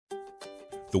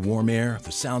The warm air,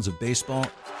 the sounds of baseball,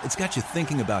 it's got you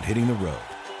thinking about hitting the road.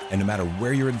 And no matter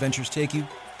where your adventures take you,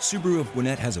 Subaru of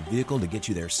Gwinnett has a vehicle to get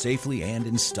you there safely and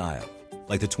in style.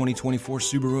 Like the 2024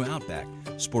 Subaru Outback,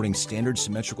 sporting standard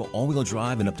symmetrical all-wheel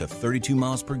drive and up to 32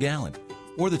 miles per gallon.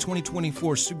 Or the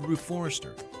 2024 Subaru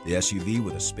Forester, the SUV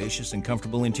with a spacious and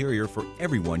comfortable interior for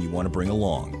everyone you want to bring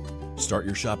along. Start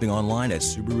your shopping online at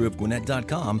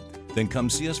SubaruofGwinnett.com, then come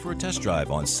see us for a test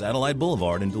drive on Satellite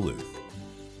Boulevard in Duluth.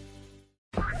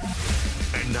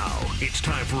 And now, it's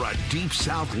time for a Deep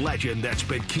South legend that's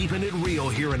been keeping it real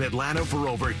here in Atlanta for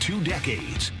over 2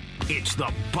 decades. It's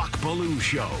the Buck Belue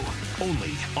Show,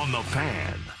 only on The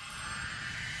Fan.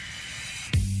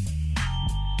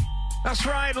 That's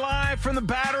right, live from the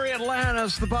Battery Atlanta,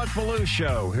 it's the Buck Belue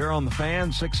Show here on The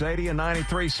Fan, 680 and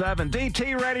 93.7.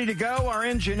 DT ready to go, our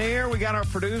engineer. We got our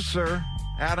producer,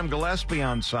 Adam Gillespie,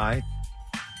 on site.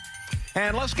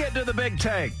 And let's get to the big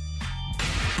take.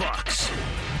 Buck's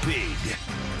Big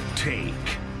Take.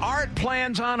 Art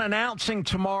plans on announcing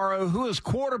tomorrow who his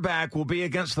quarterback will be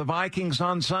against the Vikings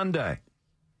on Sunday.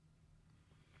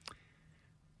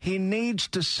 He needs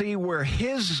to see where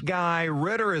his guy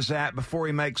Ritter is at before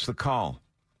he makes the call.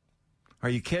 Are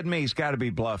you kidding me? He's got to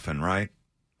be bluffing, right?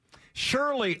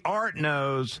 Surely Art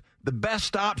knows the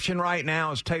best option right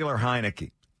now is Taylor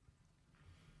Heineke.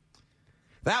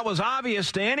 That was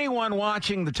obvious to anyone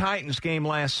watching the Titans game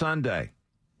last Sunday.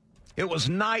 It was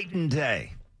night and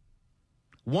day.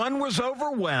 One was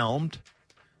overwhelmed,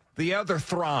 the other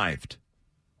thrived.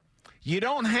 You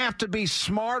don't have to be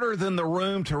smarter than the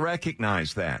room to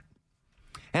recognize that.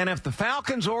 And if the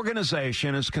Falcons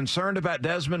organization is concerned about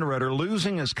Desmond Ritter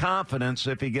losing his confidence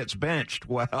if he gets benched,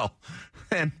 well,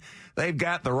 then they've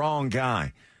got the wrong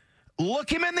guy. Look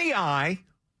him in the eye,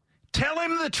 tell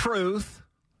him the truth,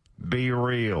 be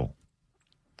real.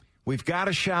 We've got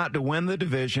a shot to win the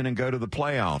division and go to the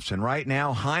playoffs. And right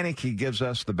now, Heineke gives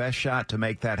us the best shot to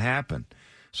make that happen.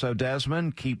 So,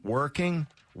 Desmond, keep working,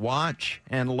 watch,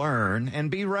 and learn, and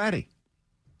be ready.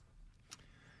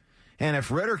 And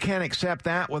if Ritter can't accept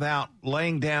that without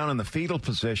laying down in the fetal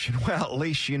position, well, at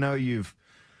least you know you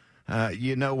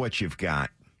know what you've got.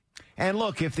 And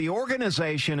look, if the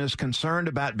organization is concerned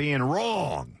about being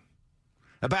wrong,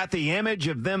 about the image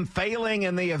of them failing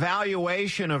in the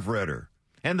evaluation of Ritter,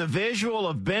 and the visual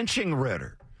of benching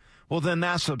Ritter, well, then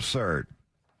that's absurd.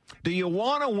 Do you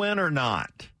want to win or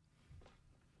not?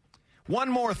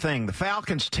 One more thing. The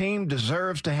Falcons team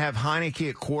deserves to have Heineke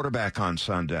at quarterback on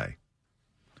Sunday.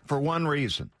 For one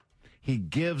reason. He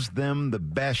gives them the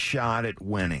best shot at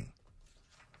winning.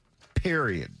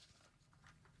 Period.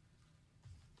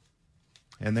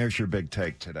 And there's your big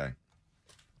take today.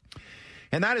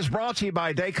 And that is brought to you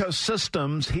by Daco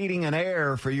Systems Heating and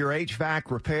Air. For your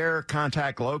HVAC repair,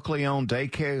 contact locally owned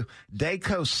Daco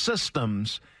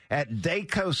Systems at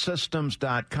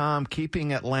dacosystems.com,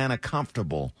 keeping Atlanta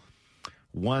comfortable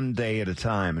one day at a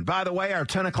time. And by the way, our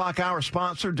 10 o'clock hour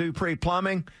sponsor, Dupree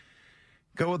Plumbing.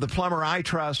 Go with the plumber I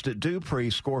trust at Dupree.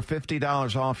 Score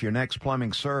 $50 off your next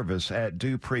plumbing service at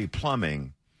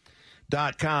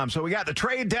dupreeplumbing.com. So we got the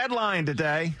trade deadline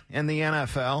today in the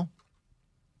NFL.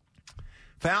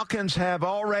 Falcons have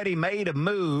already made a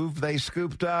move. They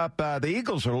scooped up, the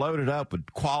Eagles are loaded up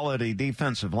with quality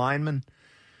defensive linemen.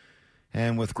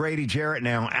 And with Grady Jarrett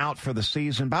now out for the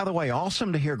season. By the way,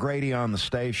 awesome to hear Grady on the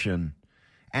station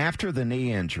after the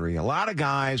knee injury. A lot of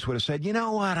guys would have said, you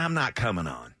know what, I'm not coming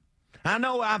on. I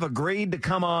know I've agreed to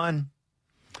come on,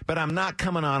 but I'm not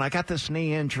coming on. I got this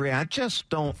knee injury. I just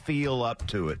don't feel up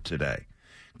to it today.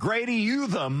 Grady, you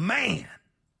the man.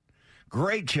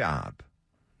 Great job.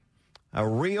 A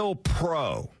real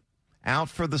pro out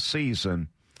for the season.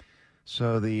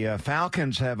 So the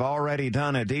Falcons have already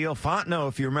done a deal. Fontenot,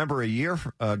 if you remember a year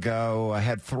ago,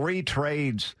 had 3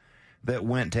 trades that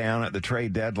went down at the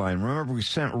trade deadline. Remember, we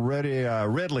sent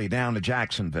Ridley down to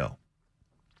Jacksonville.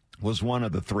 Was one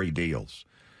of the 3 deals.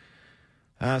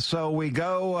 So we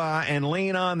go and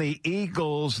lean on the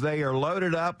Eagles. They are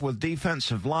loaded up with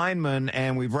defensive linemen,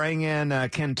 and we bring in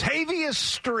Kentavious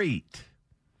Street,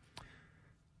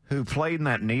 who played in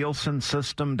that Nielsen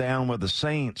system down with the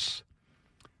Saints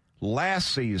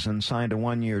last season, signed a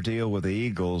 1-year deal with the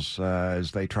Eagles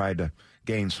as they tried to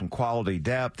gain some quality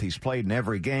depth. He's played in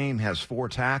every game, has 4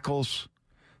 tackles,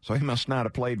 so he must not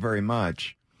have played very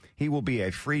much. He will be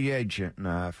a free agent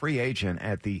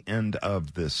at the end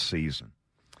of this season.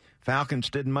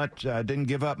 Falcons didn't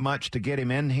give up much to get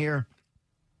him in here,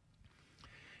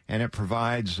 and it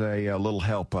provides a little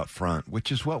help up front,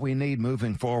 which is what we need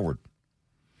moving forward.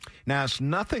 Now, it's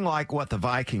nothing like what the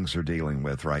Vikings are dealing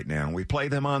with right now. We play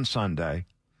them on Sunday.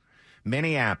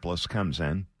 Minneapolis comes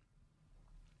in.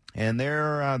 And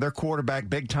their quarterback,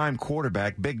 big-time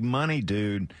quarterback, big money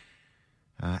dude,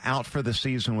 out for the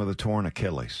season with a torn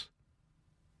Achilles.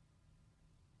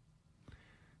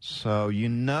 So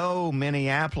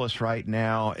Minneapolis right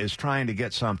now is trying to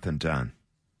get something done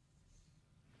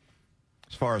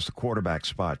as far as the quarterback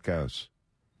spot goes.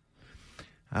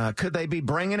 Could they be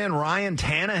bringing in Ryan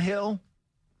Tannehill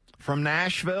from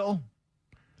Nashville?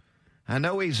 I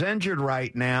know he's injured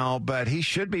right now, but he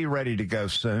should be ready to go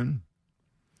soon.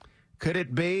 Could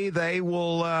it be they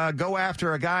will go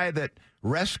after a guy that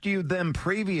rescued them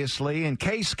previously in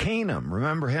Case Keenum?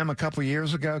 Remember him a couple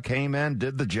years ago? Came in,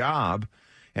 did the job,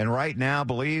 and right now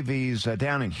believe he's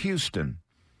down in Houston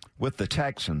with the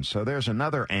Texans. So there's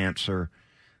another answer.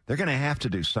 They're going to have to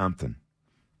do something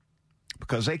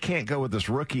because they can't go with this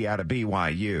rookie out of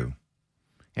BYU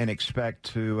and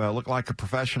expect to look like a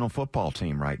professional football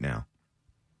team right now.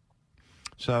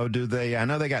 So do they? I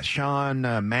know they got Sean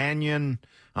Mannion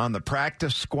on the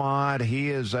practice squad. He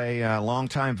is a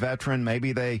longtime veteran.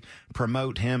 Maybe they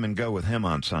promote him and go with him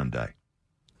on Sunday.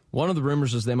 One of the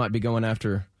rumors is they might be going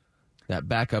after that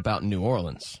backup out in New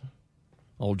Orleans,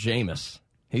 old Jameis.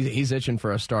 He's itching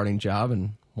for a starting job,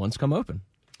 and one's come open.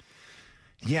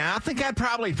 Yeah, I think I'd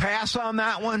probably pass on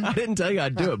that one. I didn't tell you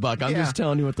I'd do it, Buck. I'm just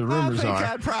telling you what the rumors are.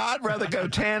 I'd rather go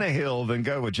Tannehill than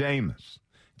go with Jameis.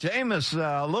 Jameis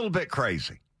a little bit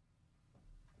crazy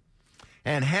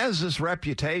and has this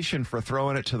reputation for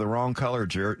throwing it to the wrong color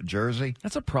jersey.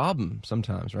 That's a problem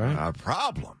sometimes, right? A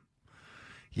problem.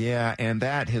 Yeah, and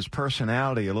his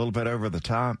personality a little bit over the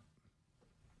top.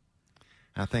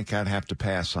 I think I'd have to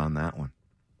pass on that one.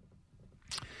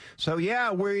 So,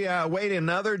 yeah, we wait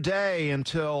another day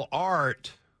until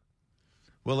Art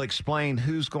will explain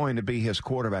who's going to be his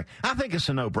quarterback. I think it's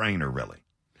a no-brainer, really.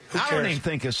 I don't even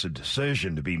think it's a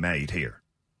decision to be made here.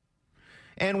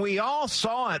 And we all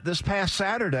saw it this past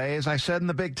Saturday, as I said in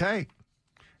the Big Take.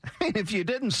 I mean, if you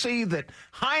didn't see that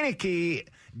Heineke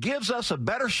gives us a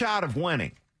better shot of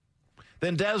winning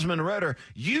than Desmond Ridder,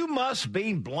 you must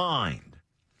be blind.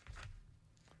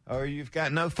 Or you've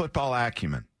got no football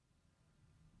acumen.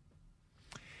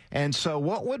 And so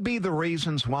what would be the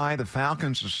reasons why the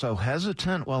Falcons are so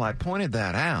hesitant? Well, I pointed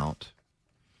that out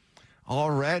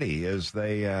already, as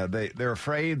they're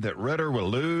afraid that Ridder will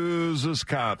lose his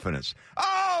confidence.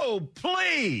 Oh,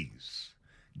 please,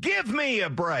 give me a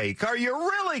break. Are you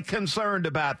really concerned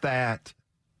about that?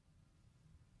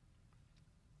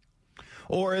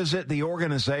 Or is it the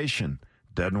organization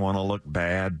doesn't want to look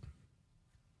bad?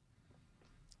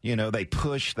 You know, they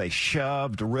pushed, they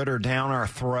shoved Ridder down our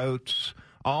throats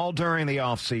all during the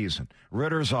offseason.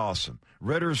 Ridder's awesome.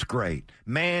 Ridder's great.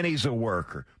 Man, he's a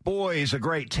worker. Boy, he's a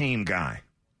great team guy.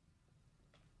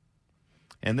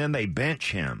 And then they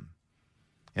bench him,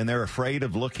 and they're afraid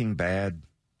of looking bad.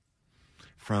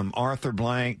 From Arthur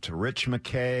Blank to Rich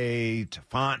McKay to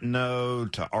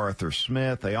Fontenot to Arthur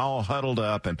Smith, they all huddled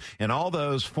up, and all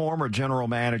those former general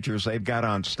managers they've got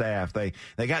on staff, they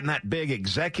got in that big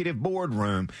executive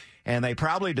boardroom, and they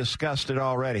probably discussed it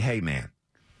already. Hey, man,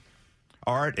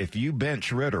 Art, if you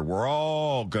bench Ridder, we're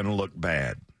all going to look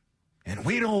bad. And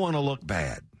we don't want to look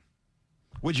bad.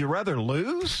 Would you rather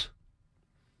lose?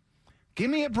 Give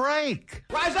me a break.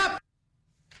 Rise up!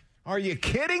 Are you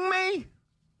kidding me?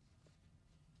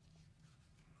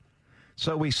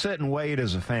 So we sit and wait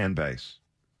as a fan base.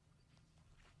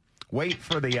 Wait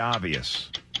for the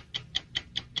obvious.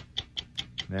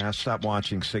 Now, I stopped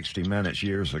watching 60 Minutes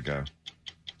years ago.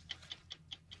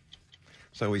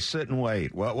 So we sit and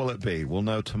wait. What will it be? We'll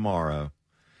know tomorrow.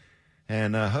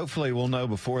 And hopefully we'll know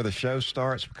before the show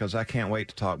starts, because I can't wait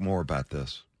to talk more about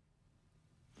this.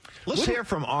 Let's hear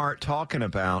from Art talking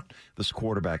about this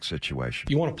quarterback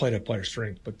situation. You want to play to player's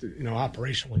strength, but,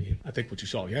 operationally, I think what you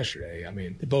saw yesterday,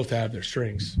 they both have their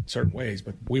strengths in certain ways,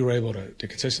 but we were able to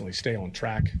consistently stay on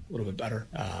track a little bit better.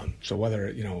 So whether,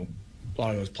 a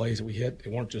lot of those plays that we hit,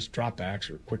 they weren't just dropbacks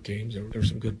or quick games. There were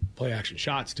some good play-action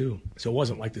shots, too. So it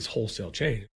wasn't like this wholesale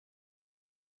change.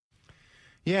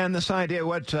 Yeah, and this idea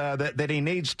that he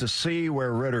needs to see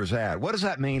where Ridder's at. What does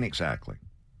that mean exactly?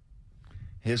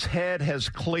 His head has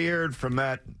cleared from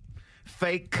that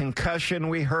fake concussion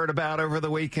we heard about over the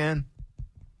weekend?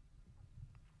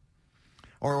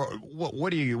 Or what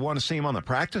do you want to see him on the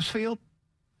practice field?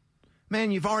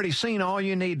 Man, you've already seen all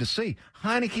you need to see.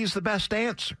 Heineke's the best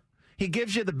answer. He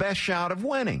gives you the best shot of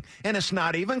winning, and it's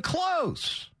not even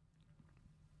close.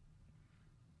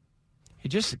 He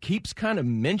just keeps kind of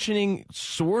mentioning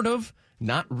sort of,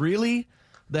 not really,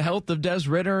 the health of Des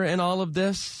Ridder and all of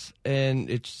this, and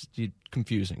it's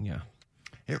confusing, yeah.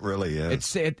 It really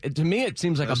is. To me, it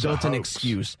seems like a built-in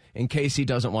excuse in case he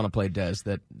doesn't want to play Des.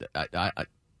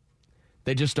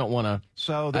 They just don't want to.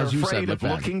 So they're as you afraid said, of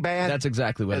looking bad. That's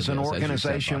exactly what as it an is.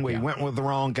 organization. Buck, we went with the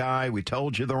wrong guy. We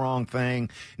told you the wrong thing.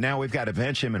 Now we've got to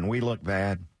bench him, and we look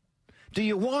bad. Do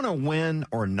you want to win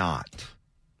or not?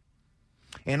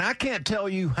 And I can't tell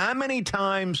you how many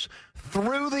times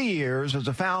through the years as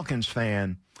a Falcons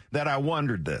fan that I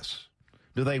wondered this.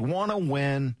 Do they want to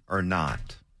win or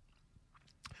not?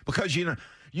 Because,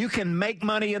 you can make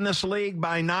money in this league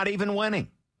by not even winning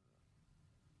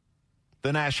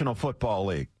the National Football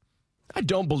League. I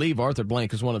don't believe Arthur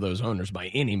Blank is one of those owners by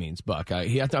any means, Buck. I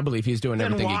believe he's doing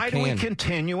everything he can. Then why do we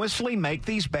continuously make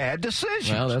these bad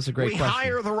decisions? Well, that's a great question. We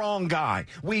hire the wrong guy.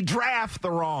 We draft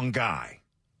the wrong guy.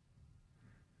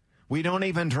 We don't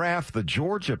even draft the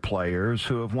Georgia players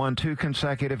who have won 2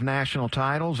 consecutive national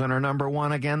titles and are number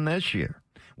 1 again this year.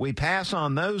 We pass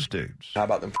on those dudes. How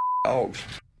about them dogs?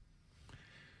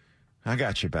 I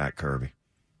got you back, Kirby.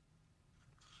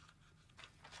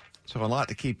 So a lot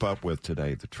to keep up with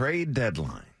today. The trade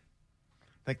deadline.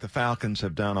 I think the Falcons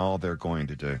have done all they're going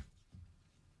to do.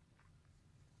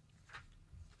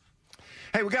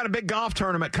 Hey, we got a big golf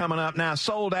tournament coming up now.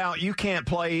 Sold out. You can't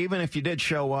play even if you did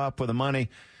show up with money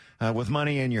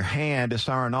in your hand. It's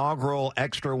our inaugural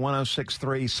Extra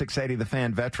 106.3 680 The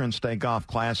Fan Veterans Day Golf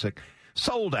Classic.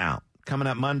 Sold out. Coming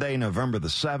up Monday, November the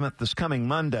 7th. This coming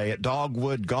Monday at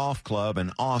Dogwood Golf Club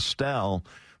in Austell.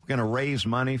 We're going to raise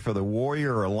money for the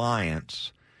Warrior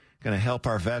Alliance. Going to help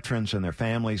our veterans and their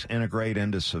families integrate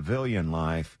into civilian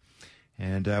life.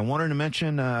 And I wanted to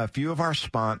mention a few of our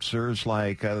sponsors,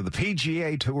 like the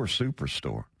PGA Tour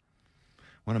Superstore,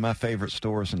 one of my favorite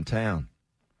stores in town.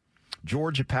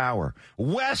 Georgia Power,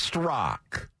 West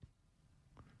Rock,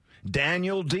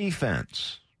 Daniel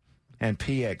Defense, and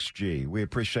PXG. We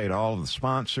appreciate all of the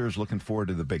sponsors. Looking forward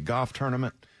to the big golf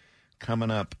tournament coming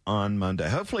up on Monday.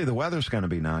 Hopefully the weather's going to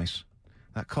be nice.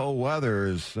 That cold weather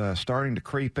is starting to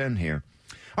creep in here.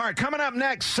 All right, coming up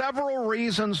next, several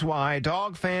reasons why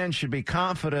dog fans should be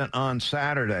confident on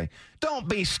Saturday. Don't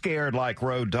be scared like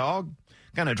Road Dog.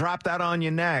 Going to drop that on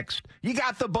you next. You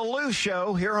got the Belue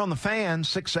Show here on the Fan,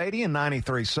 680 and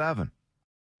 93.7.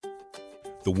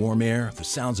 The warm air, the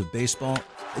sounds of baseball,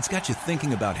 it's got you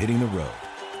thinking about hitting the road.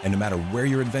 And no matter where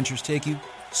your adventures take you,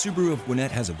 Subaru of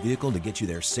Gwinnett has a vehicle to get you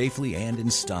there safely and in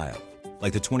style.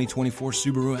 Like the 2024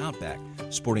 Subaru Outback,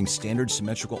 sporting standard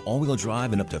symmetrical all-wheel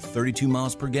drive and up to 32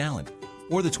 miles per gallon.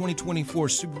 Or the 2024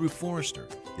 Subaru Forester,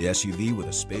 the SUV with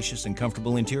a spacious and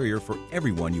comfortable interior for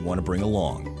everyone you want to bring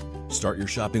along. Start your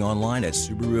shopping online at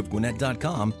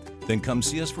SubaruofGwinnett.com, then come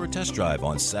see us for a test drive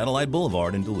on Satellite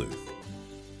Boulevard in Duluth.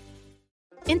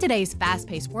 In today's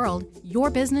fast-paced world,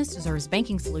 your business deserves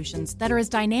banking solutions that are as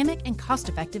dynamic and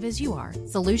cost-effective as you are.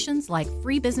 Solutions like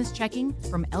free business checking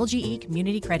from LGE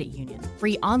Community Credit Union,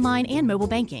 free online and mobile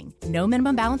banking, no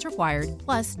minimum balance required,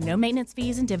 plus no maintenance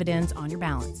fees and dividends on your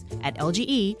balance. At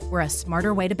LGE, we're a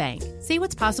smarter way to bank. See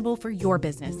what's possible for your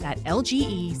business at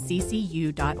lgeccu.org.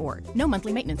 No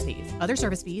monthly maintenance fees. Other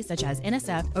service fees such as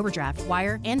NSF, overdraft,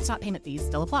 wire, and stop payment fees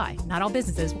still apply. Not all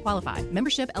businesses will qualify.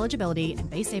 Membership eligibility and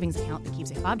base savings account that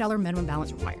keeps a $5 minimum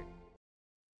balance required.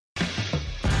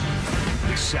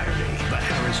 This Saturday, the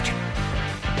Harris.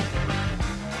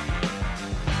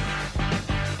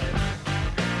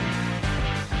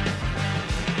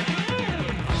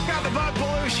 Got the Bud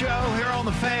Belue Show here on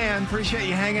the Fan. Appreciate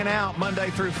you hanging out Monday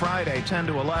through Friday, 10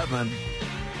 to 11.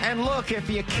 And look, if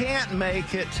you can't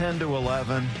make it 10 to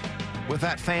 11 with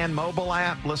that Fan mobile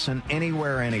app, listen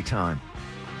anywhere, anytime.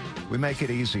 We make it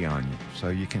easy on you, so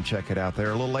you can check it out there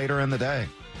a little later in the day.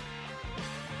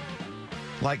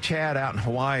 Like Chad out in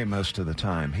Hawaii most of the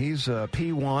time. He's a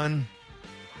P1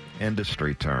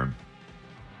 industry term.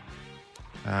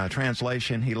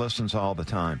 Translation, he listens all the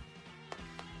time.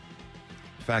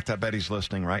 In fact, I bet he's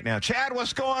listening right now. Chad,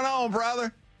 what's going on,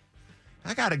 brother?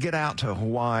 I got to get out to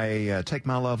Hawaii, take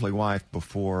my lovely wife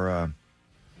before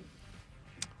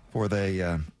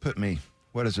they put me,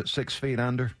 6 feet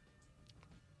under?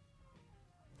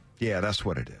 Yeah, that's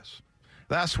what it is.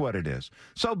 That's what it is.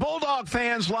 So Bulldog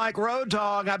fans like Road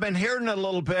Dog, I've been hearing it a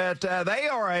little bit. They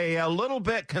are a little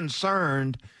bit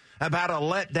concerned about a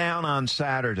letdown on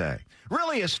Saturday.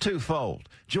 Really, it's twofold.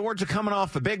 Georgia coming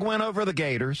off a big win over the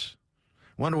Gators.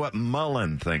 Wonder what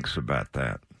Mullen thinks about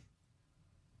that.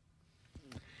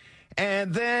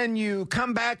 And then you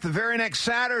come back the very next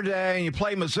Saturday and you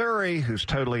play Missouri, who's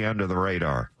totally under the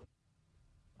radar.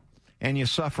 And you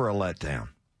suffer a letdown.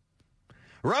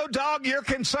 Road Dog, you're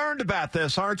concerned about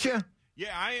this, aren't you?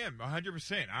 Yeah, I am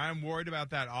 100%. I'm worried about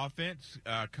that offense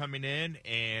coming in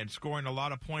and scoring a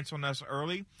lot of points on us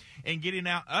early and getting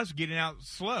out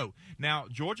slow. Now,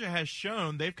 Georgia has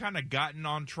shown they've kind of gotten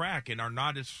on track and are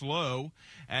not as slow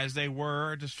as they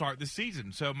were to start the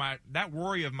season. So that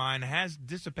worry of mine has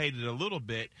dissipated a little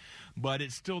bit, but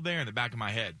it's still there in the back of my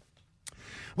head.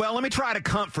 Well, let me try to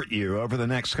comfort you over the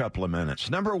next couple of minutes.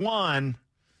 Number one,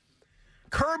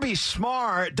 Kirby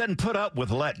Smart doesn't put up with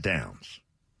letdowns.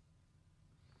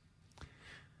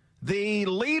 The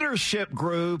leadership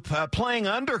group playing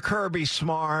under Kirby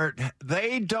Smart,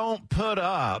 they don't put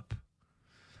up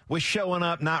with showing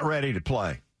up not ready to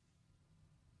play.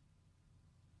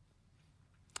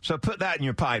 So put that in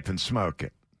your pipe and smoke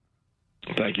it.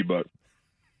 Thank you, Buck.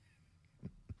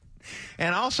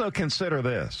 And also consider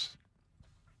this.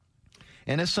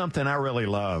 And it's something I really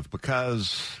love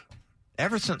because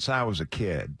ever since I was a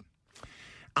kid,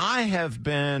 I have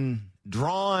been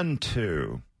drawn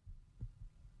to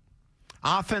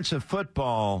offensive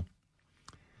football,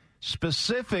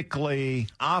 specifically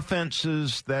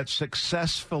offenses that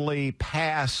successfully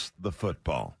pass the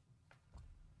football.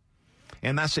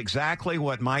 And that's exactly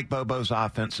what Mike Bobo's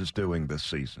offense is doing this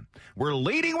season. We're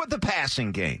leading with the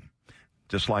passing game,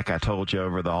 just like I told you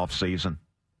over the offseason.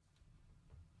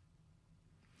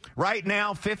 Right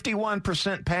now,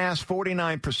 51% pass,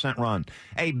 49% run.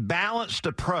 A balanced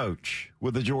approach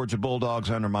with the Georgia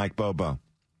Bulldogs under Mike Bobo.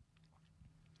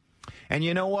 And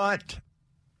you know what?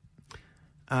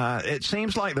 It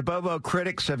seems like the Bobo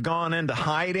critics have gone into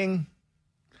hiding.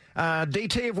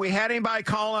 DT, have we had anybody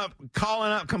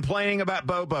calling up complaining about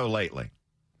Bobo lately?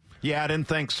 Yeah, I didn't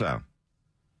think so.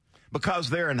 Because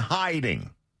they're in hiding.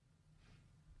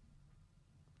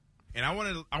 And I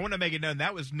want to make it known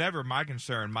that was never my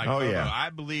concern, Mike. Oh, Bobo. yeah. I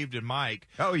believed in Mike.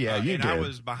 Oh, yeah, you and did. I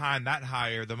was behind that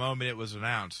hire the moment it was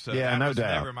announced. So yeah, that no was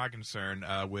doubt. never my concern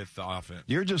with the offense.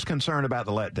 You're just concerned about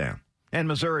the letdown. And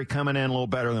Missouri coming in a little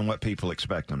better than what people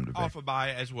expect them to be. Off a bye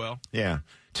as well. Yeah.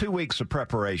 2 weeks of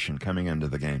preparation coming into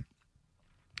the game.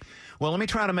 Well, let me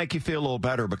try to make you feel a little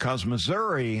better because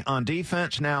Missouri on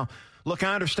defense now, look,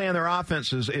 I understand their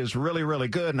offense is really, really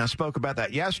good, and I spoke about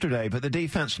that yesterday, but the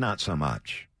defense not so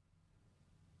much.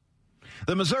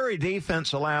 The Missouri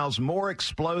defense allows more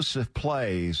explosive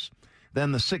plays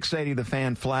than the 680 the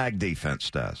Fan Flag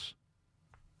defense does.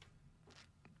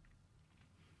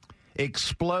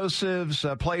 Explosives,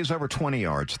 plays over 20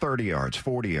 yards, 30 yards,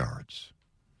 40 yards.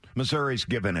 Missouri's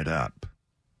giving it up.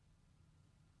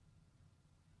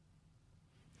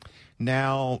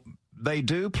 Now, they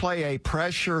do play a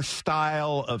pressure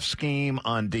style of scheme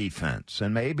on defense,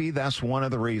 and maybe that's one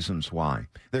of the reasons why.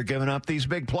 They're giving up these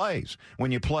big plays.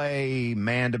 When you play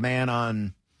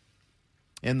man-to-man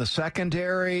in the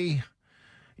secondary,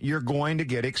 you're going to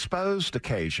get exposed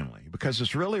occasionally because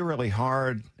it's really, really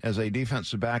hard as a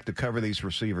defensive back to cover these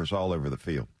receivers all over the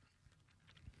field.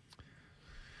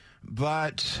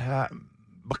 But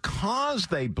because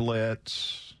they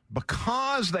blitz,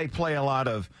 because they play a lot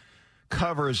of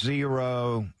cover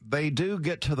zero, they do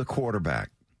get to the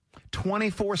quarterback.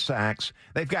 24 sacks.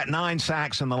 They've got 9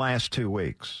 sacks in the last 2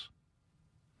 weeks.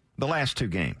 The last 2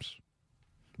 games.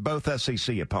 Both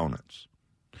SEC opponents.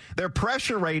 Their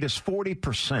pressure rate is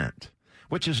 40%,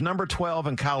 which is number 12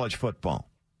 in college football.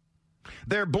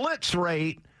 Their blitz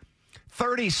rate,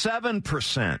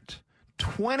 37%,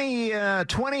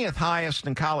 20th highest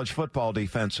in college football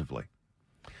defensively.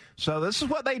 So this is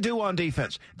what they do on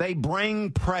defense. They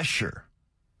bring pressure,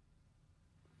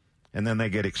 and then they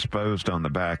get exposed on the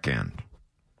back end.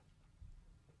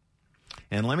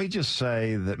 And let me just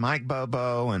say that Mike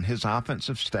Bobo and his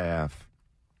offensive staff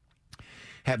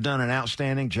have done an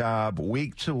outstanding job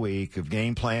week to week of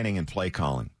game planning and play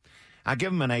calling. I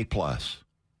give them an A+.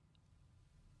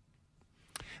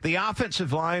 The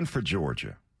offensive line for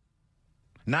Georgia,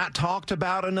 not talked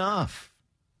about enough.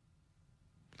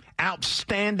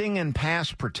 Outstanding in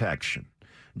pass protection.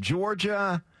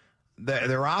 Georgia,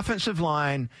 their offensive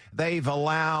line, they've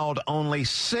allowed only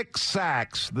 6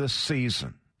 sacks this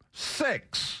season.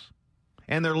 6.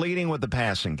 And they're leading with the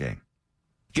passing game.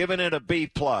 Giving it a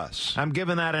B+. I'm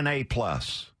giving that an A+.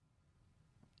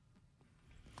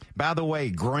 By the way,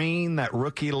 Green, that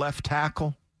rookie left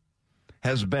tackle,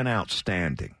 has been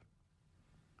outstanding.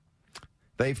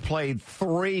 They've played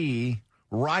 3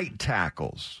 right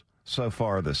tackles so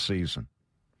far this season.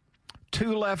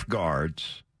 2 left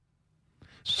guards.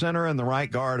 Center and the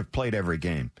right guard have played every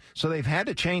game. So they've had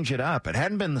to change it up. It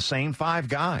hadn't been the same 5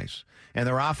 guys. And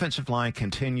their offensive line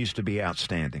continues to be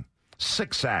outstanding.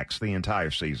 6 sacks the entire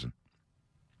season.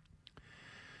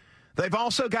 They've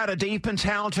also got a deep and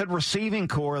talented receiving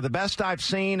core, the best I've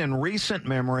seen in recent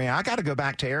memory. I got to go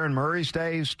back to Aaron Murray's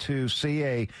days to see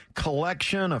a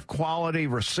collection of quality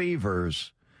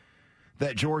receivers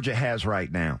that Georgia has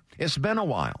right now. It's been a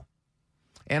while.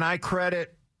 And I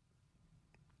credit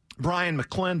Brian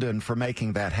McClendon for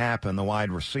making that happen, the wide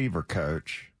receiver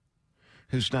coach,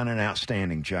 who's done an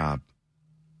outstanding job.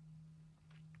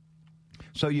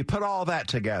 So you put all that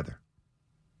together.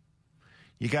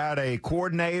 You got a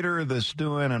coordinator that's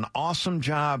doing an awesome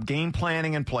job game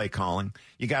planning and play calling.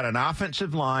 You got an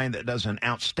offensive line that does an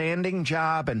outstanding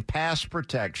job in pass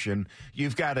protection.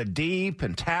 You've got a deep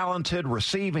and talented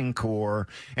receiving core,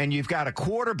 and you've got a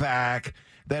quarterback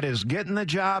that is getting the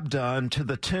job done to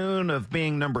the tune of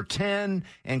being number 10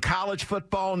 in college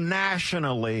football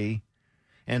nationally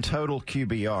in total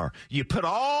QBR. You put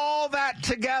all that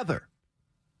together,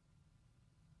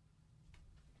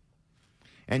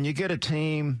 and you get a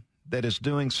team that is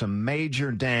doing some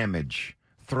major damage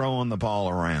throwing the ball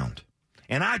around.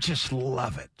 And I just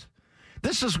love it.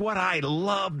 This is what I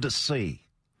love to see.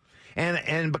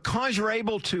 And because you're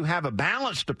able to have a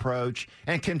balanced approach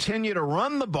and continue to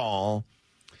run the ball,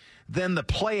 then the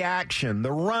play action,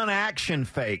 the run action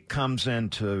fake comes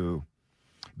into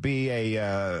be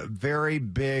a very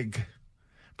big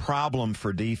problem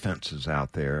for defenses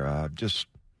out there. Just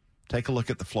take a look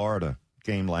at the Florida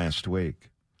game last week.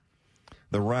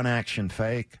 The run action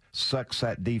fake sucks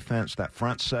that defense, that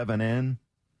front seven in,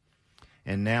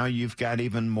 and now you've got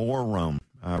even more room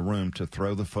to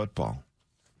throw the football.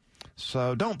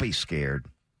 So don't be scared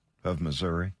of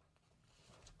Missouri.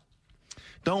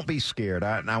 Don't be scared.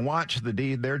 I watched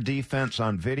their defense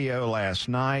on video last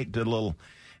night, did a little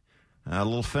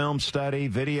film study,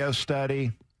 video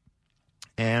study,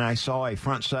 and I saw a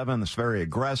front seven that's very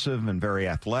aggressive and very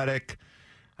athletic.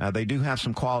 They do have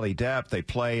some quality depth. They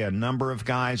play a number of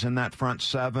guys in that front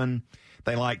seven.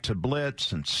 They like to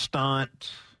blitz and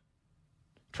stunt,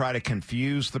 try to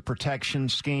confuse the protection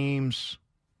schemes.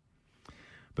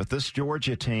 But this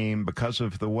Georgia team, because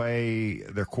of the way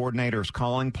their coordinator is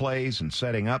calling plays and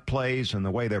setting up plays and the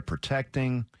way they're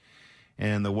protecting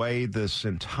and the way this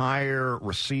entire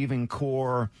receiving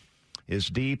core is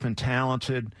deep and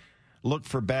talented, look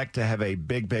for Beck to have a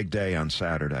big, big day on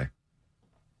Saturday.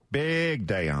 Big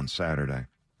day on Saturday.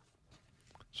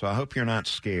 So I hope you're not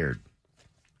scared.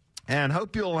 And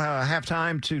hope you'll have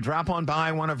time to drop on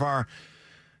by one of our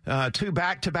 2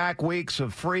 back-to-back weeks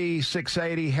of free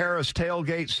 680 Harris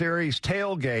Tailgate Series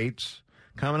tailgates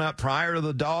coming up prior to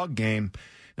the Dog game.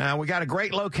 Now, we got a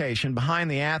great location behind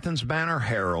the Athens Banner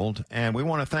Herald, and we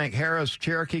want to thank Harris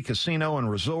Cherokee Casino and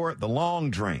Resort, The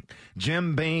Long Drink,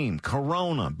 Jim Beam,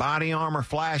 Corona, Body Armor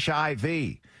Flash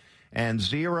IV, and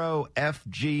Zero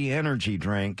FG Energy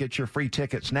Drink. Get your free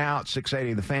tickets now at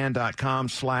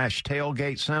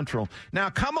 680thefan.com/tailgate central. Now,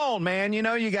 come on, man. You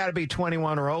know you got to be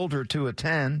 21 or older to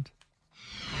attend.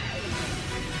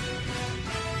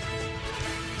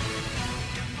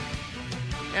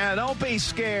 Yeah, don't be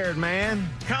scared, man.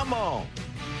 Come on.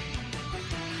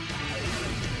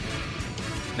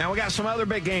 Now, we got some other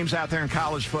big games out there in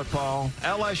college football.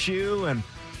 LSU and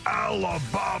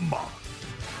Alabama.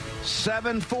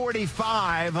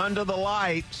 7:45 under the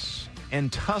lights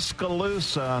in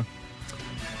Tuscaloosa.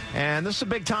 And this is a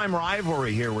big-time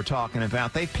rivalry here we're talking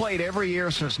about. They've played every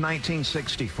year since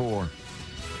 1964.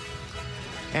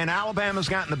 And Alabama's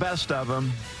gotten the best of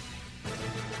them.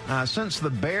 Since the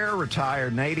Bear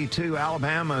retired in 82,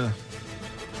 Alabama,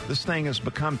 this thing has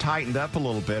become tightened up a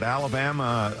little bit.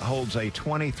 Alabama holds a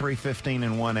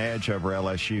 23-15-1 edge over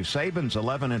LSU. Saban's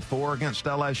 11-4 against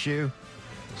LSU.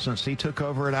 Since he took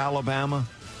over at Alabama.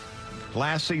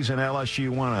 Last season,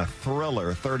 LSU won a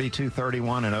thriller,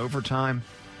 32-31 in overtime.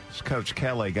 Coach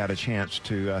Kelly got a chance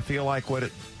to feel like what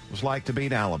it was like to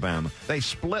beat Alabama. They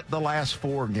split the last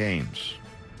 4 games.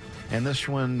 And this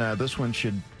one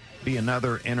should be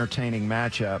another entertaining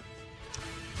matchup.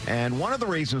 And one of the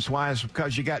reasons why is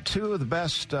because you got 2 of the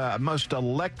best, most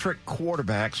electric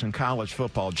quarterbacks in college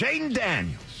football. Jaden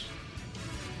Daniels.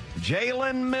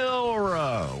 Jalen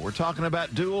Milroe. We're talking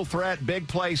about dual threat, big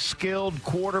play, skilled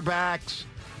quarterbacks.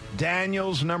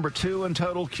 Daniels, number 2 in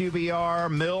total QBR.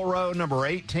 Milroe, number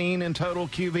 18 in total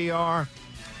QBR.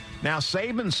 Now,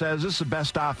 Saban says this is the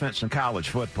best offense in college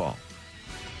football.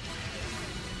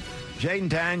 Jaden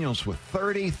Daniels with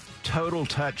 30 total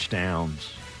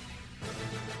touchdowns.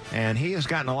 And he has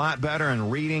gotten a lot better in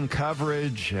reading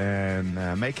coverage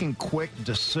and making quick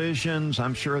decisions.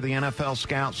 I'm sure the NFL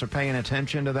scouts are paying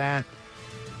attention to that.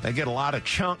 They get a lot of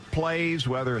chunk plays,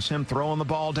 whether it's him throwing the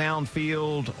ball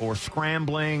downfield or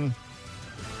scrambling.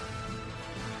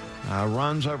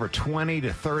 Runs over 20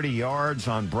 to 30 yards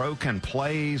on broken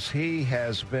plays. He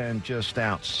has been just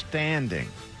outstanding.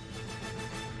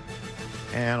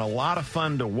 And a lot of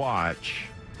fun to watch.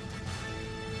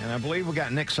 And I believe we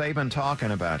got Nick Saban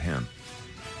talking about him.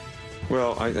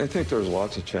 Well, I think there's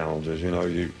lots of challenges. You know,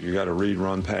 you got to read,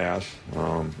 run, pass,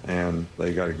 and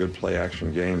they got a good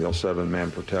play-action game. They'll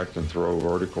 7-man protect and throw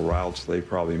vertical routes. They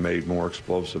probably made more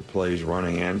explosive plays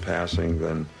running and passing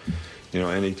than,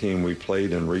 any team we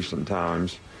played in recent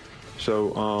times.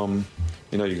 So,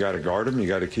 you got to guard them. You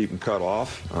got to keep them cut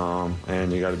off,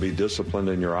 and you got to be disciplined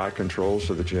in your eye control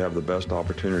so that you have the best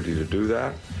opportunity to do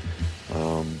that.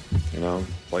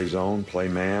 Play zone, play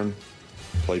man,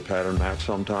 play pattern match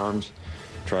sometimes,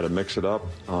 try to mix it up.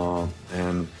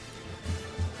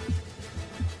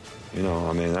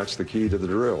 That's the key to the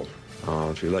drill.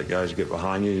 If you let guys get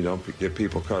behind you, you don't get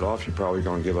people cut off, you're probably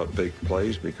going to give up big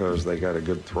plays because they got a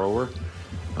good thrower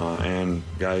and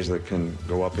guys that can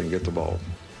go up and get the ball.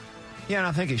 Yeah, and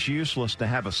I think it's useless to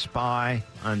have a spy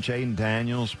on Jaden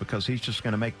Daniels because he's just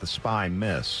going to make the spy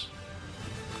miss.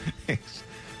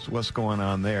 So what's going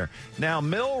on there? Now,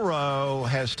 Milroe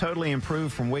has totally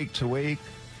improved from week to week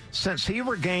since he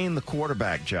regained the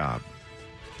quarterback job.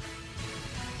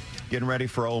 Getting ready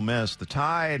for Ole Miss, the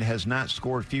Tide has not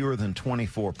scored fewer than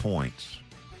 24 points.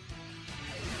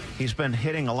 He's been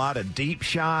hitting a lot of deep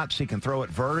shots. He can throw it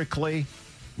vertically.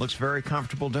 Looks very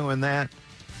comfortable doing that.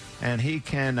 And he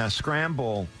can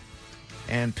scramble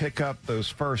and pick up those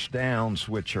first downs,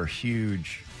 which are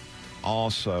huge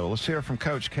also. Let's hear from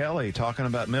Coach Kelly talking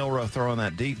about Milroe throwing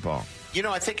that deep ball.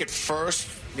 I think at first,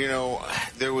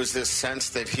 there was this sense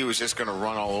that he was just going to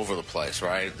run all over the place,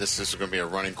 right? This is going to be a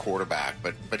running quarterback,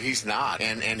 but he's not,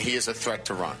 and he is a threat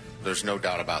to run. There's no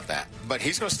doubt about that. But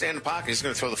he's going to stay in the pocket. He's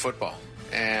going to throw the football.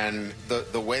 And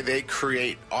the way they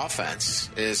create offense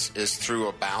is through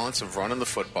a balance of running the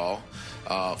football,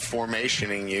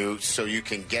 formationing you so you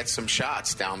can get some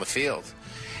shots down the field.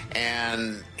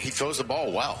 And he throws the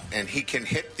ball well, and he can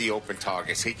hit the open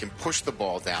targets. He can push the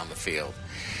ball down the field.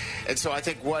 And so I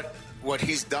think what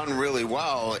he's done really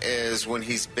well is when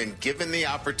he's been given the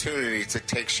opportunity to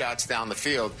take shots down the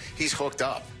field, he's hooked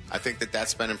up. I think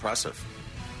that's been impressive.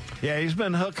 Yeah, he's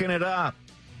been hooking it up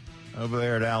over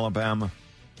there at Alabama.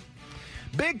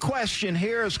 Big question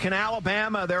here is, can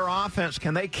Alabama, their offense,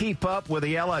 can they keep up with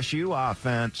the LSU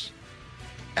offense?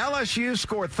 LSU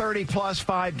scored 30-plus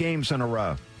 5 games in a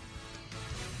row.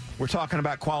 We're talking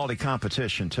about quality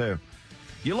competition, too.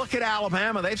 You look at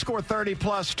Alabama, they've scored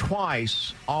 30-plus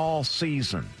twice all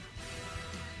season.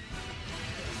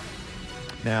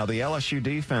 Now, the LSU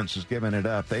defense is giving it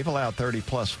up. They've allowed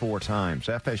 30-plus 4 times.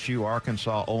 FSU,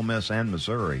 Arkansas, Ole Miss, and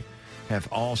Missouri have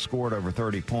all scored over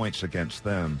 30 points against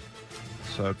them.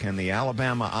 So can the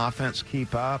Alabama offense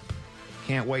keep up?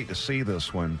 Can't wait to see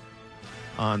this one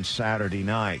on Saturday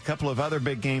night. A couple of other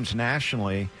big games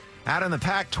nationally. Out in the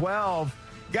Pac-12,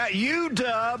 got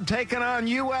UW taking on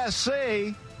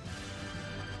USC.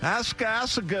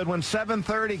 That's a good one.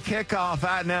 7:30 kickoff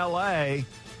out in L.A.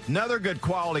 Another good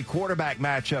quality quarterback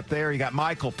matchup there. You got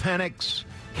Michael Penix,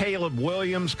 Caleb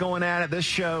Williams going at it. This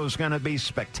show is going to be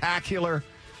spectacular.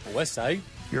 West Side.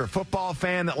 You're a football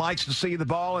fan that likes to see the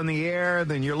ball in the air,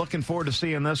 then you're looking forward to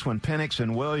seeing this one. Penix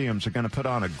and Williams are going to put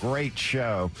on a great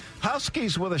show.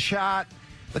 Huskies with a shot.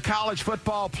 The college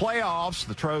football playoffs,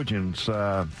 the Trojans,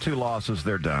 2 losses,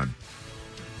 they're done.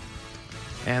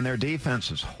 And their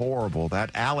defense is horrible.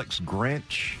 That Alex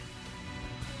Grinch,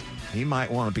 he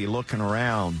might want to be looking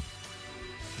around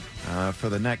for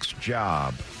the next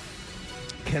job.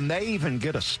 Can they even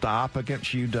get a stop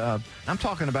against UW? I'm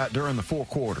talking about during the 4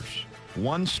 quarters.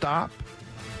 1 stop.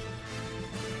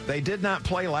 They did not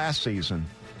play last season.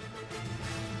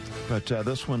 But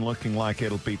this one looking like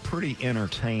it'll be pretty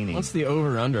entertaining. What's the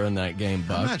over-under in that game,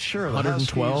 Buck? I'm not sure.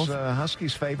 112?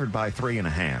 Huskies favored by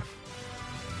 3.5.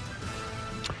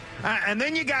 And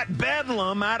then you got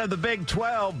Bedlam out of the Big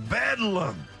 12.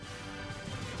 Bedlam.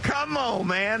 Come on,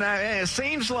 man. It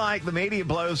seems like the media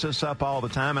blows this up all the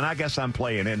time, and I guess I'm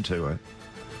playing into it.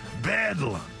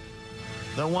 Bedlam.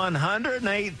 The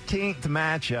 118th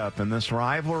matchup in this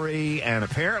rivalry, and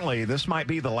apparently this might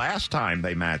be the last time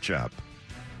they match up.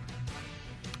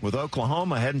 With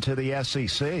Oklahoma heading to the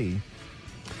SEC.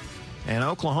 And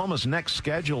Oklahoma's next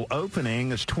scheduled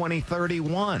opening is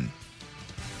 2031.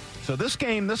 So this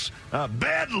game, this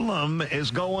Bedlam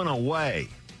is going away.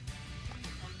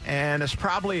 And it's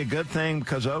probably a good thing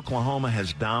because Oklahoma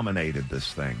has dominated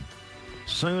this thing.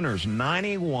 Sooners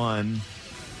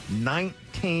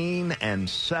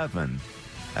 91-19-7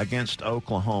 against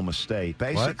Oklahoma State.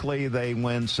 Basically, They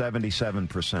win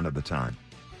 77% of the time.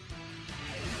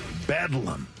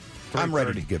 Bedlam. I'm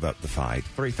ready to give up the fight.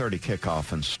 3:30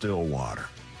 kickoff in Stillwater.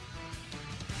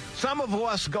 Some of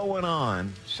what's going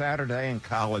on Saturday in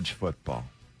college football.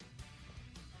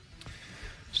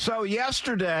 So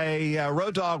yesterday,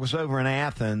 Road Dogg was over in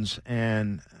Athens,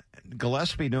 and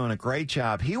Gillespie doing a great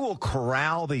job. He will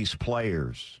corral these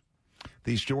players,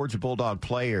 these Georgia Bulldog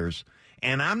players,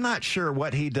 and I'm not sure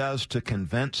what he does to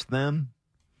convince them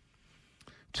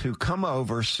to come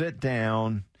over, sit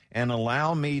down, and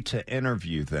allow me to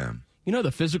interview them. You know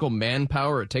the physical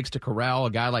manpower it takes to corral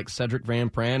a guy like Cedric Van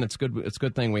Pran? It's a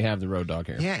good thing we have the Road Dogg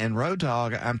here. Yeah, and Road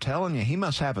Dogg, I'm telling you, he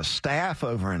must have a staff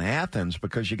over in Athens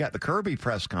because you got the Kirby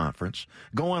press conference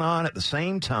going on at the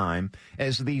same time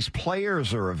as these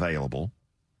players are available.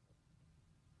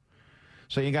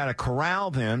 So you got to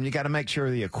corral them. You got to make sure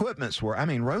the equipment's where. I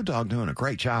mean, Road Dogg doing a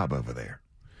great job over there.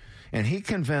 And he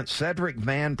convinced Cedric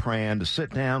Van Pran to sit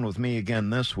down with me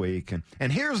again this week.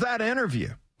 And here's that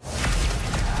interview.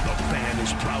 The Fan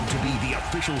is proud to be the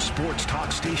official sports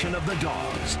talk station of the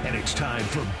Dogs. And it's time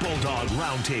for Bulldog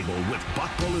Roundtable with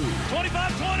Buck Belue.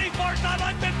 25-20, far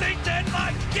sideline, 15, 10,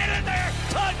 5, get in there,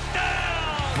 touchdown!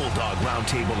 Bulldog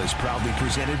Roundtable is proudly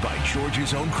presented by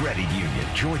Georgia's own credit union,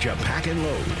 Georgia Pack and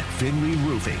Load, Finley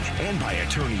Roofing, and by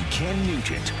attorney Ken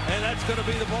Nugent. And that's going to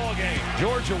be the ball game.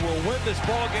 Georgia will win this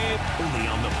ball game. Only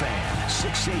on the Fan,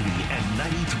 680 and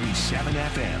 93.7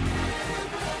 FM.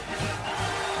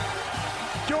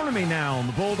 Joining me now on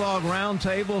the Bulldog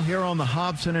Roundtable here on the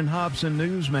Hobson and Hobson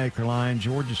Newsmaker line,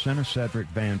 Georgia Center, Cedric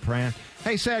Van Pran.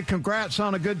 Hey, Ced, congrats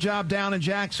on a good job down in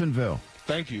Jacksonville.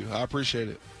 Thank you. I appreciate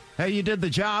it. Hey, you did the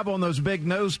job on those big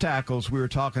nose tackles we were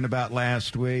talking about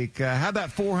last week. How'd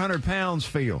that 400 pounds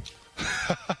feel?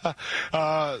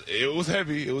 It was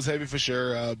heavy. It was heavy for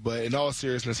sure. But in all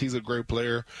seriousness, he's a great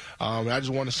player. I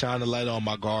just want to shine the light on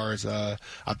my guards. I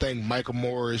think Michael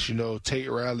Morris, Tate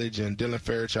Ralledge and Dylan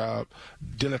Fairchild,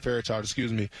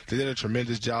 they did a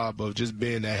tremendous job of just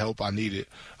being that help I needed.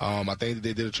 I think that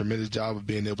they did a tremendous job of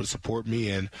being able to support me,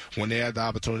 and when they had the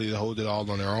opportunity to hold it all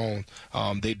on their own,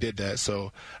 they did that.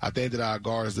 So I think that our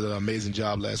guards did an amazing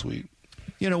job last week.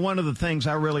 One of the things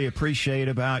I really appreciate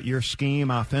about your scheme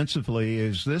offensively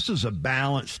is this is a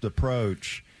balanced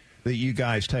approach that you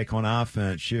guys take on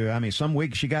offense. Some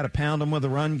weeks you got to pound them with a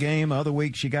run game. Other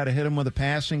weeks you got to hit them with a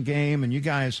passing game, and you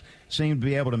guys seem to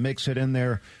be able to mix it in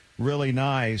there really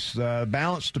nice.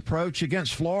 Balanced approach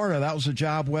against Florida, that was a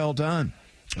job well done.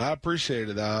 I appreciate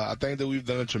it. I think that we've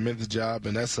done a tremendous job,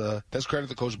 and that's credit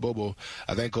to Coach Bobo.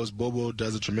 I think Coach Bobo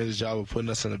does a tremendous job of putting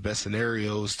us in the best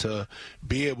scenarios to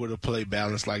be able to play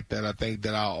balance like that. I think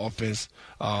that our offense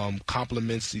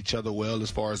complements each other well as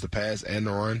far as the pass and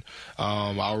the run.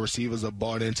 Our receivers are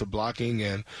bought into blocking,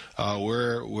 and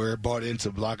we're bought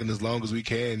into blocking as long as we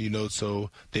can, so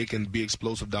they can be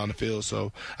explosive down the field.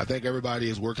 So I think everybody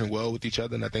is working well with each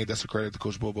other, and I think that's a credit to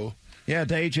Coach Bobo. Yeah,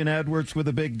 Dajan Edwards with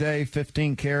a big day,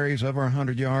 15 carries, over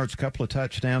 100 yards, couple of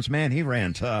touchdowns. Man, he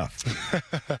ran tough.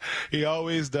 He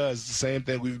always does. The same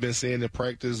thing we've been seeing in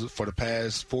practice for the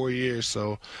past 4 years.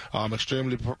 So I'm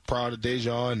extremely proud of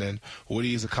Dajan and what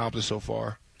he's accomplished so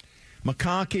far.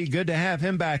 McConkey, good to have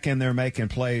him back in there making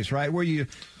plays, right? Were you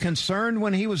concerned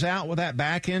when he was out with that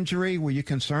back injury? Were you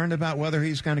concerned about whether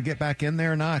he's going to get back in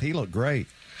there or not? He looked great.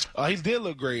 He did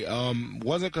look great.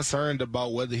 Wasn't concerned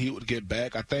about whether he would get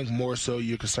back. I think more so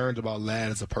you're concerned about Ladd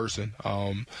as a person.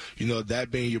 That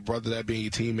being your brother, that being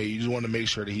your teammate, you just want to make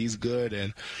sure that he's good.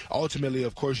 And ultimately,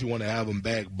 of course, you want to have him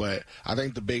back. But I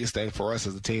think the biggest thing for us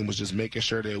as a team was just making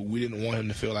sure that we didn't want him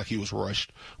to feel like he was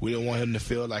rushed. We didn't want him to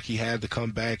feel like he had to come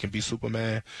back and be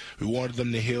Superman. We wanted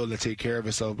him to heal and take care of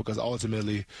himself because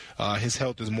ultimately his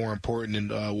health is more important than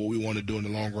what we want to do in the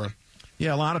long run.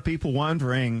 Yeah, a lot of people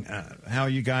wondering how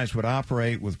you guys would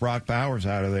operate with Brock Bowers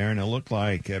out of there, and it looked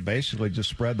like basically just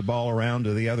spread the ball around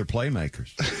to the other playmakers.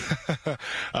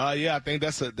 Yeah, I think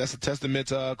that's a testament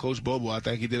to Coach Bobo. I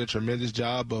think he did a tremendous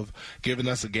job of giving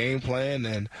us a game plan,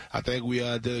 and I think we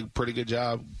did a pretty good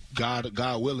job, God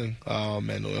willing,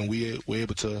 and we were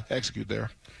able to execute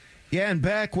there. Yeah, and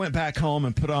Beck went back home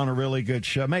and put on a really good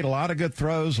show, made a lot of good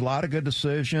throws, a lot of good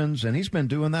decisions, and he's been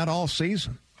doing that all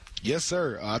season. Yes,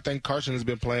 sir. I think Carson has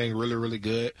been playing really, really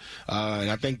good,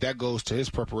 and I think that goes to his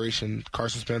preparation.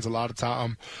 Carson spends a lot of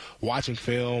time watching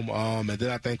film, and then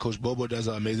I think Coach Bobo does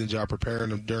an amazing job preparing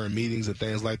him during meetings and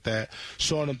things like that,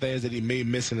 showing him things that he may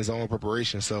miss in his own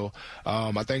preparation. So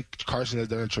I think Carson has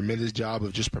done a tremendous job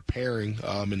of just preparing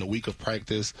in the week of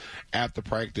practice, after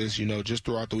practice, just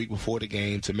throughout the week before the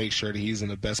game to make sure that he's in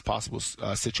the best possible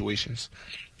situations.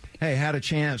 Hey, had a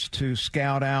chance to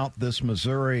scout out this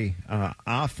Missouri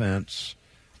offense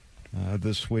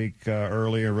this week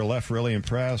earlier. We left really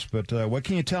impressed. But what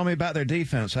can you tell me about their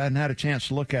defense? I hadn't had a chance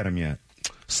to look at them yet.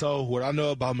 So what I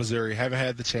know about Missouri, haven't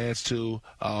had the chance to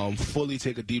fully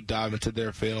take a deep dive into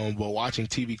their film, but watching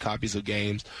TV copies of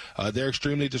games, they're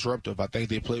extremely disruptive. I think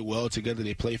they play well together.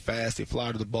 They play fast. They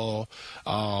fly to the ball.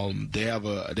 They have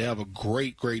a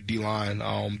great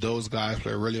D-line. Those guys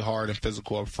play really hard and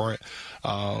physical up front.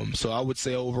 So I would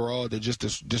say overall they're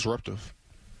just disruptive.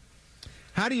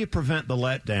 How do you prevent the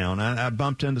letdown? I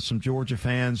bumped into some Georgia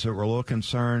fans that were a little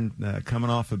concerned coming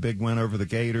off a big win over the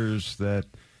Gators that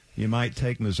you might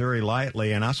take Missouri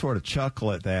lightly, and I sort of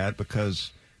chuckle at that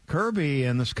because Kirby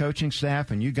and this coaching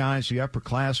staff and you guys, the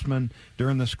upperclassmen,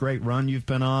 during this great run you've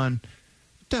been on,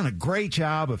 done a great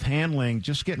job of handling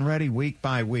just getting ready week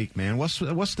by week, man. What's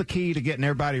the key to getting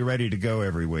everybody ready to go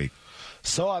every week?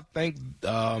 So I think,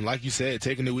 like you said,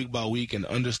 taking it week by week and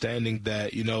understanding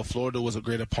that, Florida was a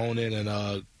great opponent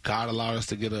and God allowed us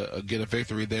to get a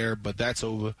victory there, but that's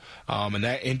over. And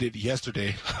that ended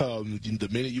yesterday. The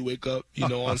minute you wake up,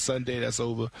 on Sunday, that's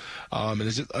over. And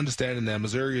it's just understanding that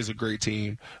Missouri is a great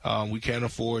team. We can't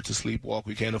afford to sleepwalk.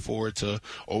 We can't afford to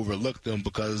overlook them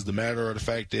because the matter of the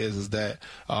fact is that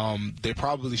they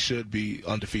probably should be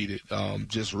undefeated.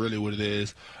 Just really what it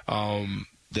is.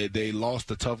 They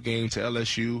lost a tough game to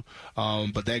LSU,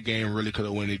 but that game really could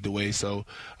have went either way. So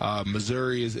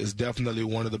Missouri is definitely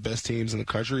one of the best teams in the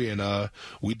country, and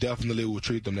we definitely will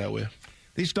treat them that way.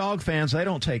 These Dog fans, they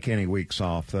don't take any weeks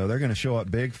off, though. They're going to show up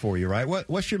big for you, right?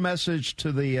 What's your message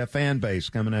to the fan base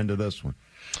coming into this one?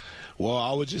 Well,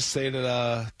 I would just say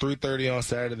that 3:30 on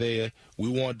Saturday, we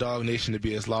want Dog Nation to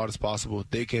be as loud as possible.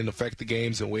 They can affect the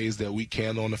games in ways that we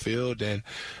can on the field, and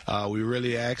we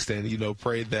really asked and,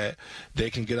 prayed that they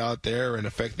can get out there and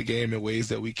affect the game in ways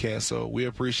that we can. So we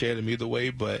appreciate them either way,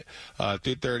 but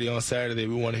 3:30 on Saturday,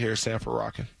 we want to hear Sanford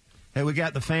rocking. Hey, we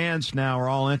got the fans now. We're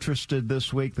all interested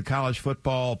this week. The college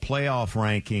football playoff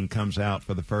ranking comes out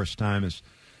for the first time. Is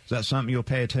that something you'll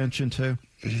pay attention to?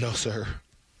 No, sir.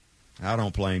 I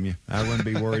don't blame you. I wouldn't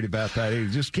be worried about that either.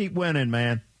 Just keep winning,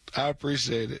 man. I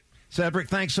appreciate it. Cedric,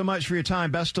 thanks so much for your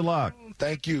time. Best of luck.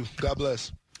 Thank you. God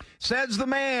bless. Ced's the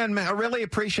man. I really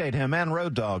appreciate him and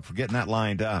Road Dogg for getting that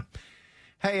lined up.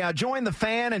 Hey, join the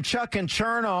Fan and Chuck and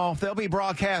Chernoff. They'll be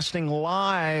broadcasting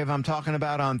live, I'm talking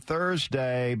about on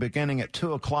Thursday, beginning at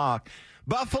 2 o'clock.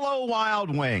 Buffalo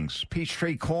Wild Wings,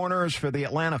 Peachtree Corners for the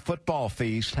Atlanta Football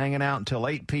Feast, hanging out until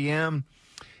 8 p.m.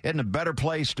 Isn't a better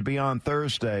place to be on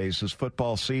Thursdays this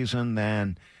football season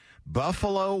than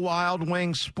Buffalo Wild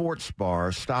Wings Sports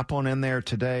Bar. Stop on in there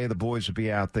today. The boys will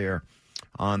be out there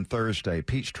on Thursday.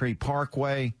 Peachtree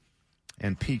Parkway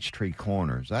and Peachtree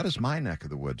Corners. That is my neck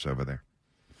of the woods over there.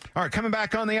 All right, coming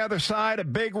back on the other side, a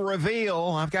big reveal.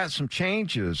 I've got some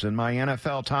changes in my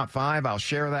NFL Top 5. I'll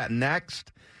share that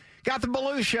next. Got the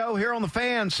Belue Show here on the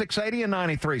Fan, 680 and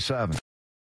 93.7.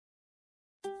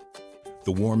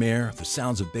 The warm air, the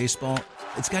sounds of baseball,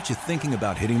 it's got you thinking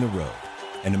about hitting the road.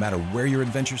 And no matter where your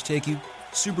adventures take you,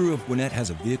 Subaru of Gwinnett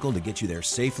has a vehicle to get you there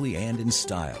safely and in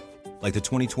style. Like the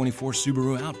 2024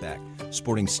 Subaru Outback,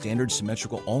 sporting standard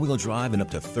symmetrical all-wheel drive and up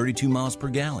to 32 miles per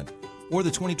gallon. Or the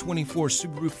 2024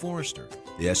 Subaru Forester,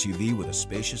 the SUV with a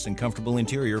spacious and comfortable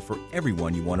interior for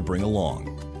everyone you want to bring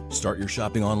along. Start your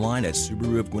shopping online at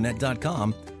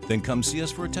SubaruofGwinnett.com, then come see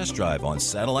us for a test drive on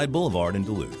Satellite Boulevard in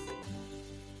Duluth.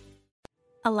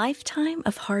 A lifetime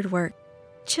of hard work,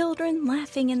 children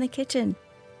laughing in the kitchen,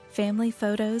 family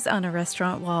photos on a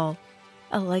restaurant wall,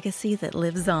 a legacy that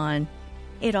lives on.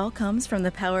 It all comes from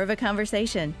the power of a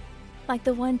conversation, like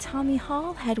the one Tommy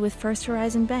Hall had with First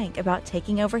Horizon Bank about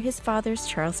taking over his father's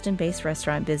Charleston-based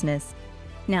restaurant business.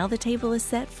 Now the table is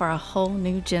set for a whole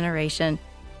new generation.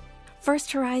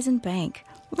 First Horizon Bank.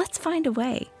 Let's find a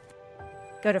way.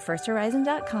 Go to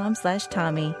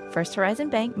firsthorizon.com/Tommy. First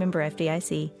Horizon Bank, member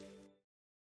FDIC.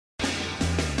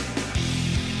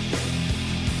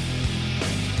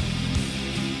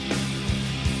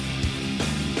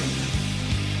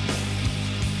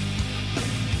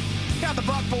 The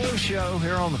Buck Belue Show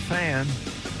here on the Fan.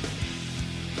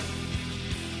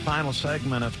 Final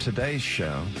segment of today's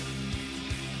show.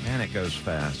 And it goes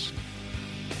fast.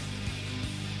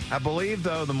 I believe,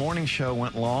 though, the morning show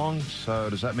went long, so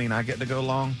does that mean I get to go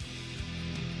long?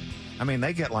 I mean,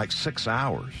 they get like 6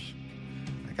 hours.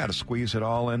 I got to squeeze it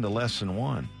all into less than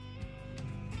one.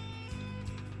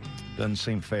 Doesn't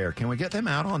seem fair. Can we get them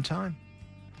out on time?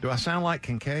 Do I sound like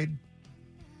Kincaid?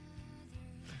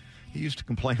 He used to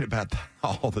complain about that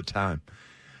all the time.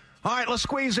 All right, let's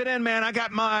squeeze it in, man. I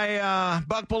got my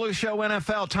Buck Belue Show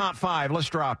NFL Top 5. Let's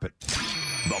drop it.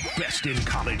 The best in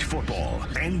college football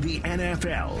and the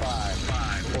NFL.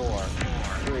 5, 4,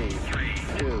 3,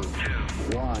 2,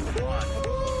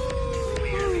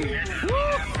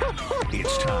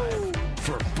 It's time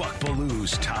for Buck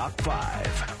Belue's Top 5.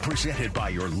 Presented by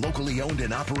your locally owned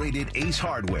and operated Ace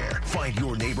Hardware. Find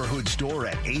your neighborhood store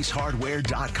at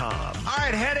acehardware.com. All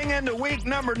right, heading into week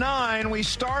number 9, we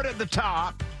start at the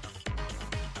top.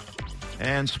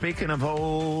 And speaking of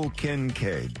old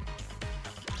Kincaid,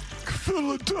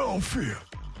 Philadelphia.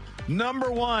 Number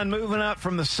 1, moving up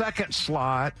from the second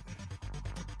slot.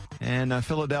 And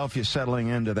Philadelphia settling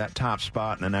into that top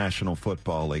spot in the National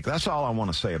Football League. That's all I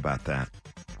want to say about that.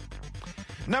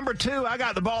 Number 2, I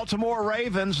got the Baltimore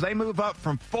Ravens. They move up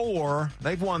from 4.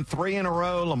 They've won 3 in a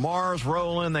row. Lamar's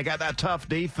rolling. They got that tough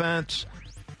defense.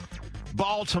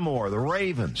 Baltimore, the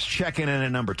Ravens, checking in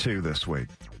at number 2 this week.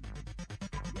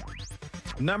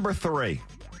 Number 3.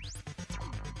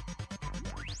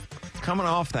 Coming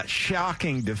off that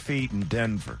shocking defeat in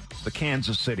Denver, the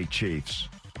Kansas City Chiefs.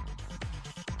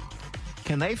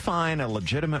 Can they find a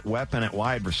legitimate weapon at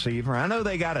wide receiver? I know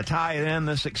they got a tight end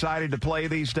that's excited to play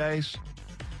these days.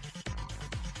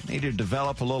 Need to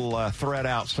develop a little threat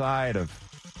outside of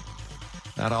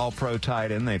that all-pro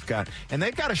tight end they've got. And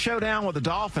they've got a showdown with the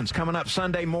Dolphins coming up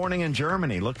Sunday morning in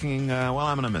Germany. Looking, I'm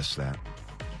going to miss that.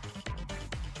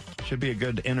 Should be a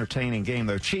good, entertaining game,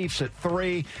 though. Chiefs at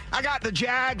 3. I got the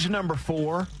Jags, number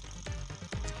 4.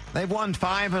 They've won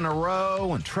 5 in a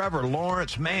row, and Trevor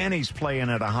Lawrence, man, he's playing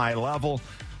at a high level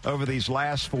over these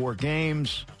last 4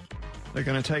 games. They're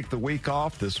going to take the week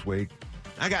off this week.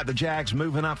 I got the Jags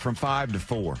moving up from 5 to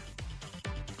 4.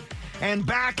 And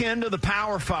back into the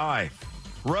Power 5.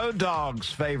 Road Dogs'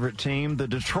 favorite team, the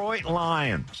Detroit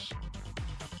Lions.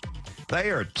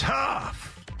 They are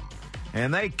tough,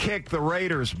 and they kicked the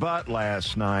Raiders' butt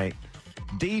last night.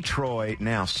 Detroit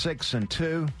now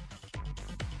 6-2.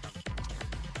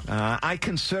 I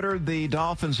considered the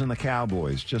Dolphins and the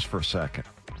Cowboys just for a second.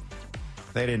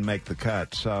 They didn't make the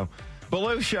cut. So,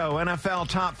 Belue Show, NFL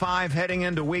Top 5 heading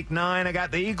into Week 9. I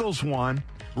got the Eagles 1,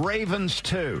 Ravens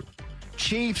 2,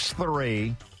 Chiefs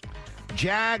 3,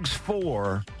 Jags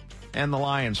 4, and the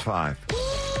Lions 5.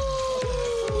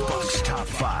 Buck's Top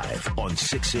 5 on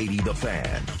 680 The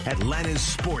Fan, Atlanta's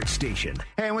sports station.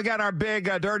 Hey, and we got our big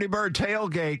Dirty Bird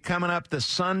tailgate coming up this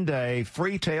Sunday.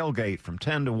 Free tailgate from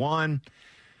 10 to 1.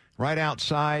 Right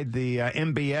outside the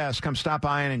MBS. Come stop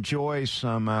by and enjoy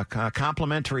some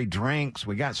complimentary drinks.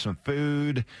 We got some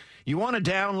food. You want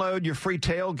to download your free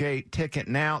tailgate ticket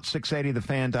now at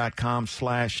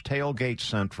 680thefan.com/tailgate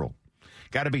central.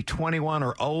 Got to be 21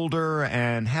 or older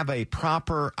and have a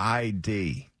proper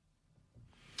ID.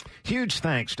 Huge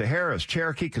thanks to Harrah's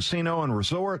Cherokee Casino and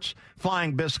Resorts,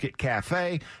 Flying Biscuit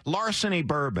Cafe, Larceny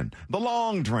Bourbon, The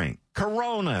Long Drink,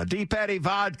 Corona, Deep Eddy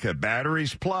Vodka,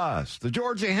 Batteries Plus, the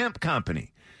Georgia Hemp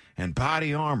Company, and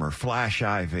Body Armor Flash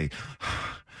IV.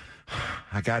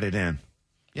 I got it in.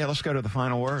 Yeah, let's go to the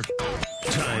final word.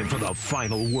 Time for the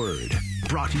final word.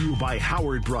 Brought to you by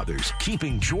Howard Brothers,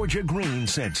 keeping Georgia green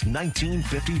since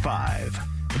 1955.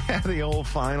 Yeah, the old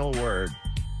final word.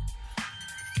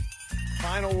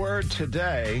 Final word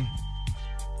today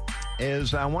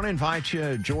is I want to invite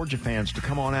you, Georgia fans, to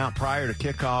come on out prior to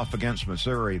kickoff against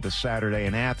Missouri this Saturday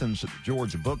in Athens at the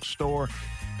Georgia Bookstore.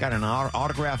 Got an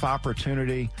autograph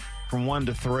opportunity from 1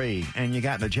 to 3. And you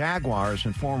got the Jaguars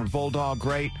and former Bulldog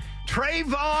great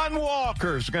Trayvon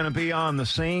Walker's going to be on the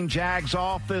scene. Jags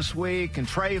off this week, and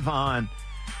Trayvon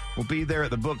will be there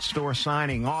at the bookstore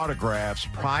signing autographs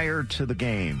prior to the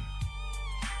game.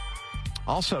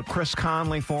 Also, Chris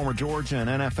Conley, former Georgia and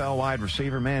NFL wide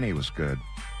receiver. Man, he was good.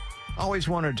 Always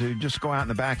wanted to just go out in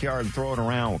the backyard and throw it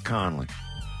around with Conley.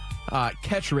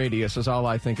 Catch radius is all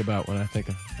I think about when I think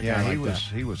of he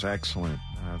was excellent.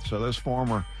 So those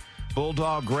former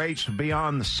Bulldog greats will be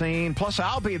on the scene. Plus,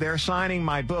 I'll be there signing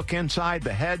my book, Inside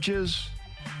the Hedges.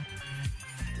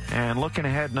 And looking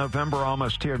ahead, November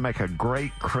almost here to make a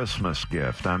great Christmas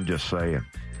gift. I'm just saying.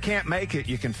 Can't make it,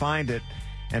 you can find it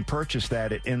and purchase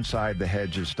that at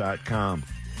InsideTheHedges.com.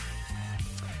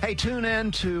 Hey, tune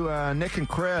in to Nick and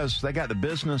Chris. They got the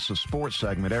Business of Sports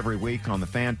segment every week on The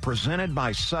Fan, presented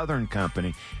by Southern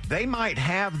Company. They might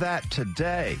have that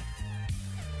today.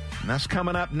 And that's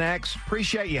coming up next.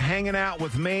 Appreciate you hanging out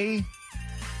with me.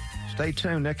 Stay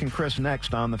tuned. Nick and Chris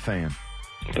next on The Fan.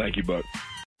 Thank you, Buck.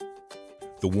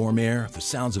 The warm air, the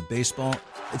sounds of baseball,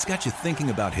 it's got you thinking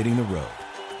about hitting the road.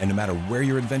 And no matter where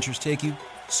your adventures take you,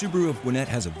 Subaru of Gwinnett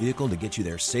has a vehicle to get you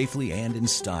there safely and in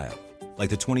style. Like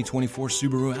the 2024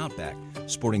 Subaru Outback,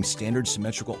 sporting standard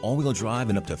symmetrical all-wheel drive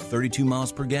and up to 32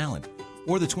 miles per gallon.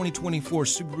 Or the 2024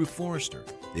 Subaru Forester,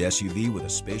 the SUV with a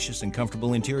spacious and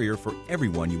comfortable interior for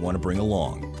everyone you want to bring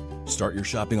along. Start your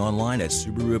shopping online at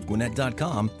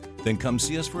SubaruofGwinnett.com Then come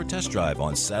see us for a test drive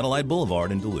on Satellite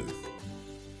Boulevard in Duluth.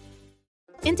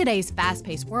 In today's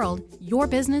fast-paced world, your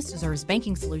business deserves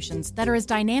banking solutions that are as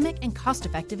dynamic and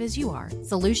cost-effective as you are.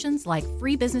 Solutions like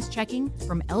free business checking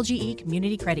from LGE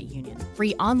Community Credit Union,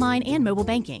 free online and mobile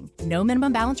banking, no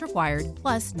minimum balance required,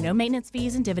 plus no maintenance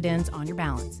fees and dividends on your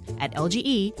balance. At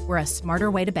LGE, we're a smarter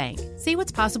way to bank. See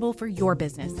what's possible for your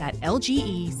business at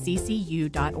lgeccu.org.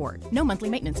 No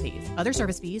monthly maintenance fees. Other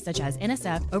service fees such as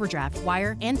NSF, overdraft,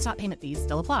 wire, and stop payment fees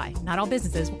still apply. Not all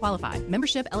businesses will qualify.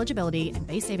 Membership eligibility and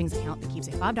base savings account that keeps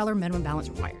a $5 minimum balance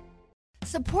required.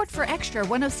 Support for Extra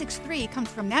 106.3 comes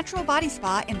from Natural Body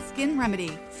Spa and Skin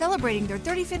Remedy, celebrating their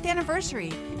 35th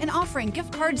anniversary and offering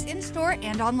gift cards in-store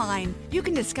and online. You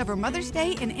can discover Mother's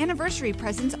Day and anniversary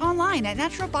presents online at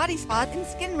Natural Body Spa and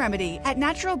Skin Remedy at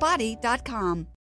naturalbody.com.